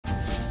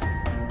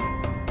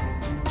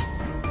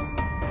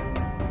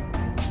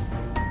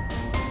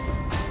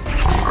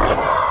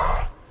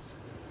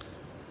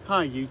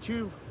Hi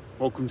YouTube,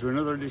 welcome to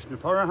another edition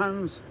of Horror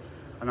Hands,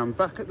 and I'm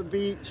back at the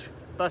beach,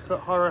 back at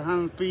Horror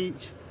Hands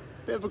Beach.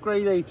 Bit of a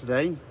grey day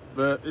today,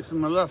 but this is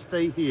my last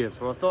day here,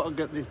 so I thought I'd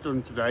get this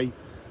done today.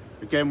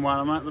 Again, while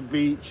I'm at the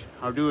beach,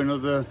 I'll do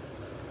another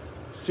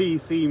sea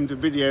themed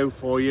video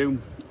for you,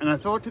 and I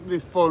thought it'd be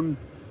fun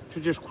to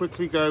just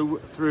quickly go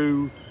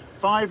through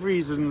 5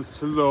 reasons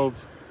to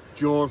love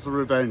Jaws the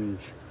Revenge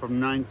from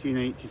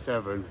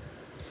 1987.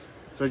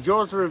 So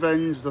Jaws the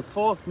Revenge, the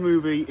 4th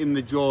movie in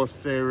the Jaws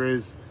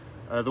series,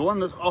 the one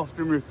that's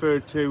often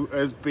referred to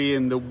as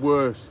being the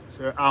worst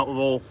out of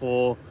all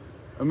 4.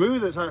 A movie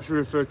that's actually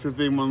referred to as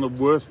being one of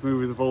the worst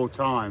movies of all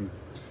time.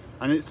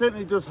 And it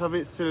certainly does have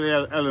its silly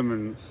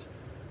elements.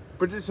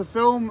 But it's a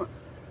film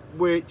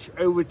which,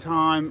 over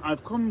time,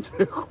 I've come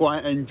to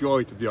quite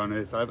enjoy, to be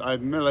honest.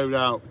 I've mellowed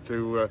out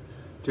to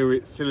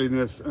its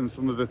silliness and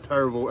some of the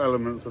terrible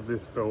elements of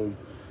this film.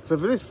 So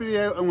for this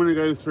video, I'm going to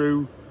go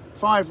through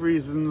 5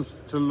 reasons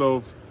to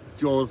love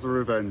Jaws the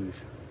Revenge.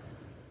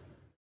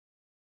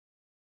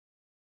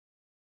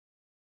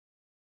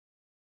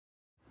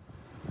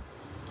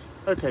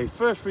 Okay,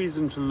 first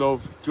reason to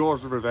love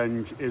Jaws the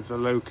Revenge is the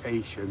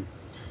location.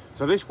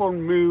 So this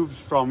one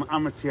moves from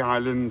Amity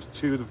Island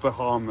to the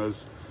Bahamas,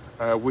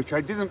 which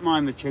I didn't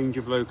mind the change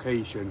of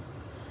location.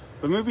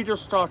 The movie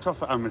does start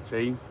off at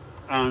Amity,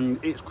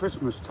 and it's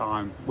Christmas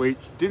time,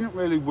 which didn't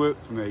really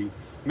work for me,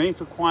 made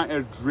for quite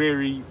a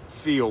dreary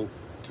feel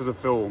to the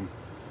film.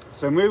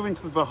 So moving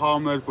to the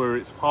Bahamas, where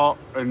it's hot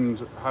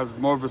and has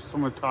more of a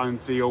summertime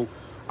feel,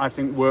 I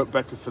think worked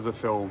better for the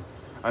film.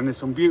 And there's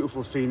some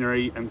beautiful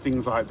scenery and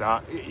things like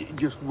that. It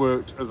just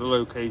worked as a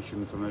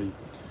location for me.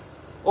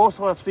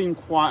 Also, I've seen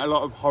quite a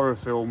lot of horror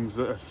films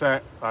that are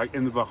set like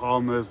in the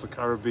Bahamas, the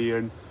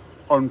Caribbean,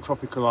 on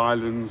tropical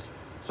islands.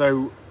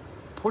 So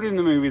putting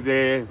the movie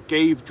there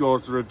gave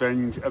Jaws the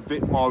Revenge a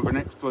bit more of an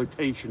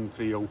exploitation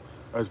feel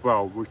as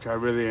well, which I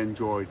really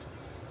enjoyed.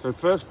 So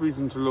first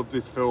reason to love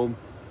this film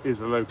is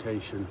the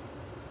location.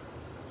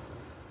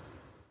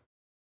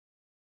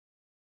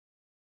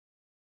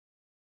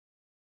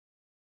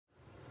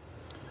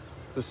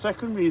 The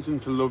second reason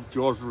to love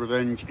Jaws the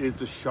Revenge is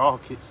the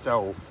shark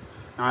itself.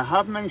 Now, I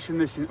have mentioned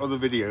this in other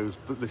videos,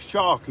 but the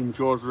shark in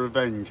Jaws the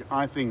Revenge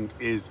I think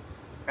is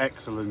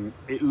excellent.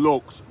 It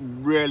looks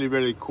really,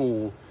 really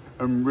cool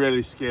and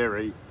really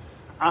scary.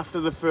 After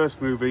the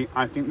first movie,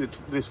 I think that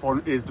this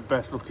one is the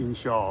best looking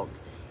shark.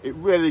 It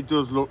really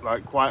does look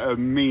like quite a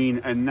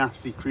mean and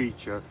nasty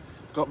creature.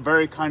 It's got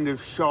very kind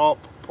of sharp,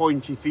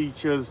 pointy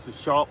features, the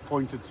sharp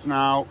pointed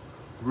snout,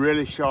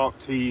 really sharp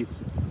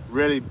teeth,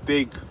 really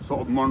big,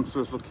 sort of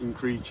monstrous looking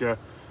creature.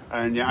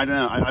 And yeah, I don't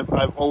know,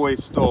 I've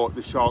always thought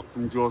the shark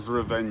from Jaws the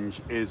Revenge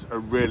is a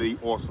really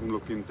awesome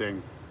looking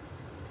thing.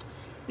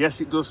 Yes,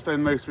 it does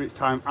spend most of its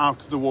time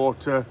out of the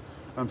water,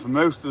 and for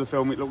most of the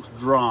film it looks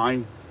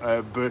dry,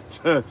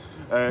 but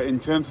in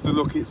terms of the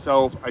look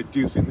itself, I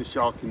do think the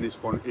shark in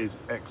this one is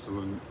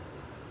excellent.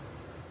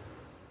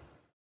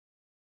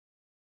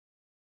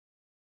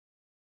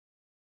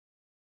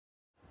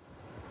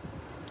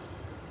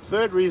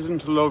 Third reason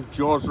to love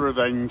Jaws the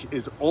Revenge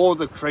is all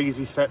the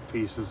crazy set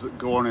pieces that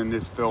go on in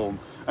this film.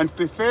 And to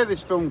be fair,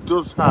 this film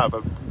does have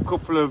a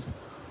couple of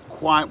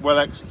quite well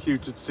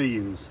executed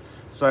scenes.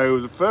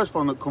 So the first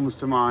one that comes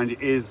to mind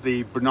is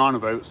the banana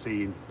boat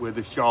scene, where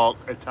the shark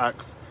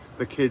attacks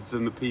the kids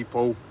and the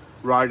people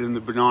riding the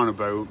banana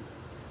boat.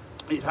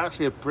 It's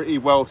actually a pretty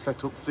well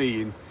set up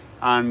scene,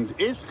 and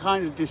it's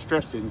kind of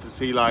distressing to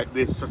see like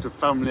this sort of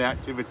family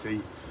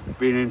activity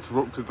being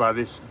interrupted by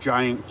this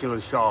giant killer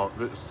shark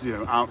that's, you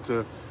know, out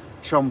to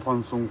chomp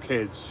on some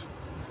kids.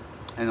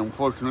 And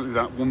unfortunately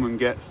that woman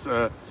gets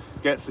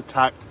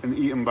attacked and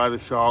eaten by the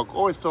shark.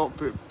 Always felt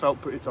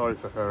pretty sorry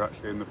for her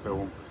actually in the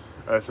film.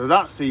 So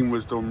that scene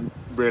was done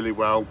really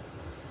well.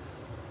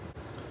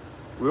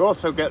 We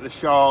also get the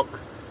shark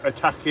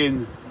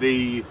attacking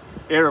the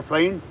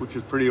aeroplane, which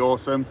is pretty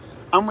awesome.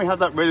 And we have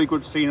that really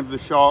good scene of the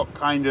shark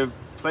kind of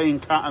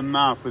playing cat and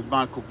mouse with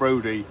Michael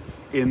Brody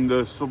in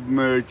the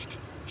submerged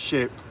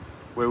ship,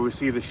 where we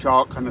see the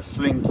shark kind of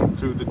slinking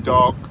through the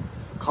dark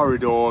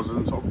corridors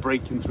and sort of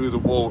breaking through the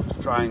walls to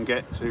try and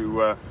get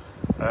to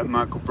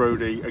Michael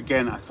Brody.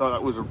 Again, I thought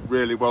that was a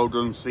really well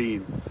done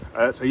scene.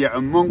 So yeah,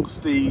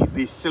 amongst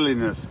the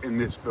silliness in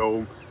this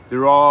film,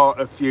 there are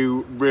a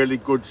few really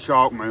good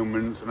shark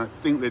moments, and I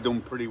think they're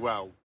done pretty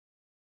well.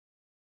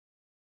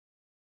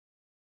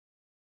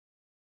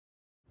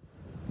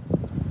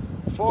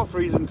 Fourth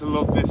reason to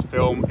love this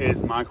film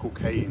is Michael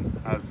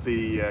Caine as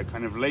the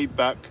kind of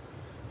laid-back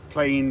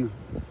plane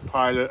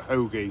pilot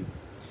Hoagie.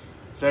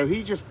 So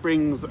he just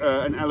brings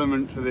an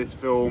element to this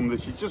film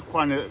that is just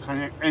kind of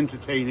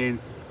entertaining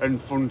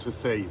and fun to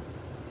see.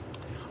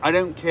 I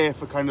don't care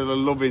for kind of the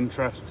love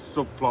interest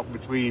subplot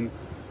between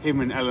him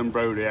and Ellen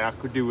Brody. I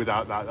could do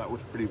without that. That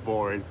was pretty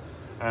boring.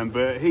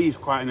 But he's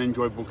quite an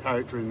enjoyable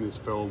character in this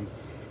film.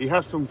 He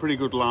has some pretty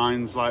good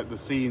lines, like the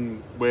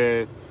scene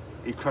where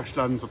he crash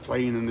lands a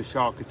plane and the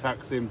shark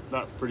attacks him.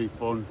 That's pretty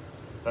fun.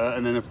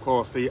 And then of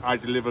course the I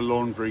deliver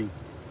laundry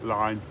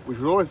line, which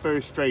was always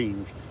very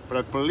strange, but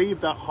I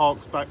believe that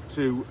harks back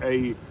to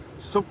a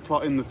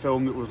subplot in the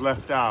film that was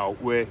left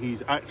out, where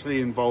he's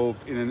actually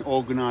involved in an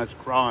organised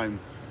crime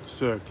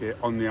circuit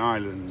on the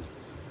island,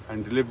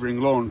 and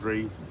delivering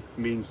laundry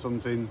means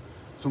something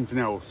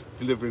else,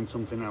 delivering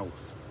something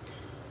else.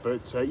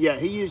 But yeah,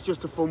 he is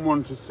just a fun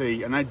one to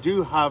see, and I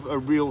do have a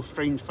real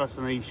strange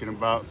fascination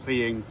about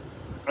seeing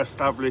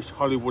established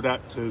Hollywood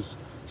actors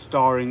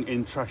starring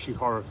in trashy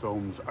horror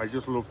films. I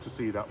just love to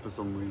see that for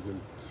some reason.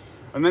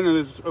 And then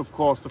there's of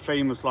course the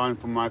famous line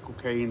from Michael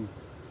Caine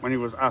when he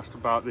was asked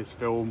about this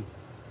film.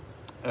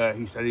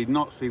 He said he'd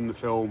not seen the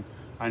film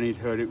and he'd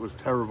heard it was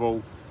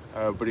terrible,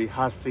 but he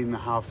has seen the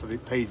house that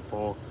it paid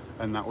for,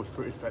 and that was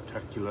pretty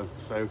spectacular.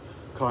 So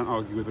can't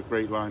argue with a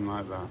great line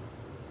like that.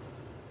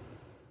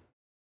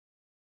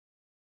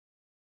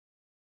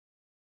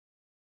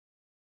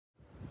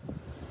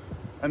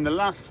 And the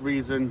last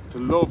reason to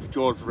love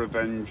Jaws: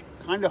 Revenge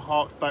kind of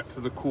harks back to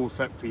the cool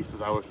set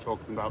pieces I was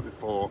talking about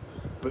before,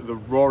 but the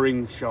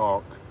roaring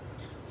shark.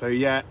 So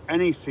yeah,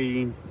 any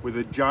scene with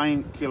a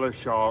giant killer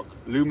shark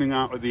looming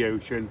out of the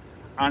ocean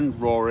and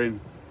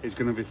roaring is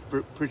going to be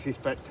pretty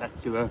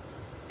spectacular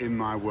in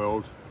my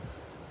world.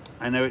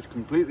 I know it's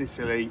completely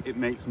silly, it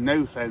makes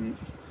no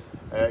sense,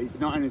 it's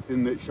not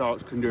anything that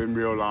sharks can do in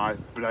real life,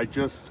 but I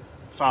just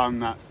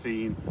found that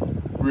scene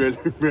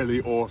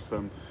really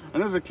awesome.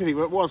 And as a kid,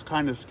 it was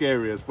kind of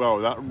scary as well.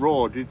 That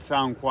roar did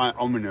sound quite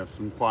ominous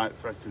and quite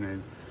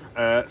threatening.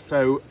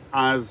 So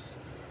as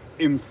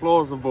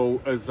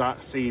implausible as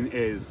that scene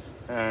is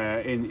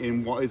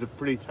in what is a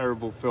pretty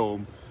terrible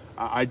film,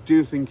 I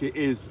do think it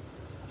is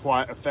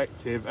quite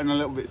effective and a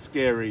little bit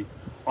scary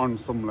on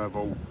some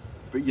level.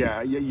 But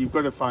yeah, you've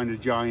got to find a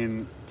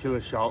giant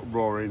killer shark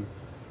roaring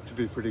to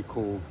be pretty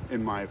cool,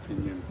 in my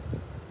opinion.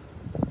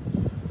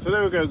 So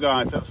there we go,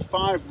 guys. That's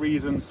 5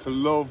 reasons to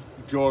love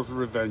Jaws: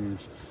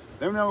 Revenge.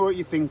 Let me know what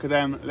you think of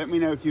them. Let me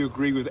know if you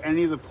agree with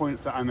any of the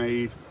points that I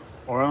made,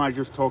 or am I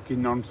just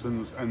talking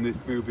nonsense and this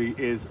movie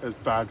is as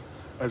bad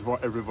as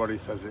what everybody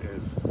says it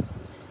is.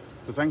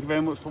 So thank you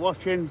very much for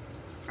watching,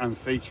 and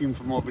stay tuned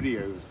for more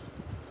videos.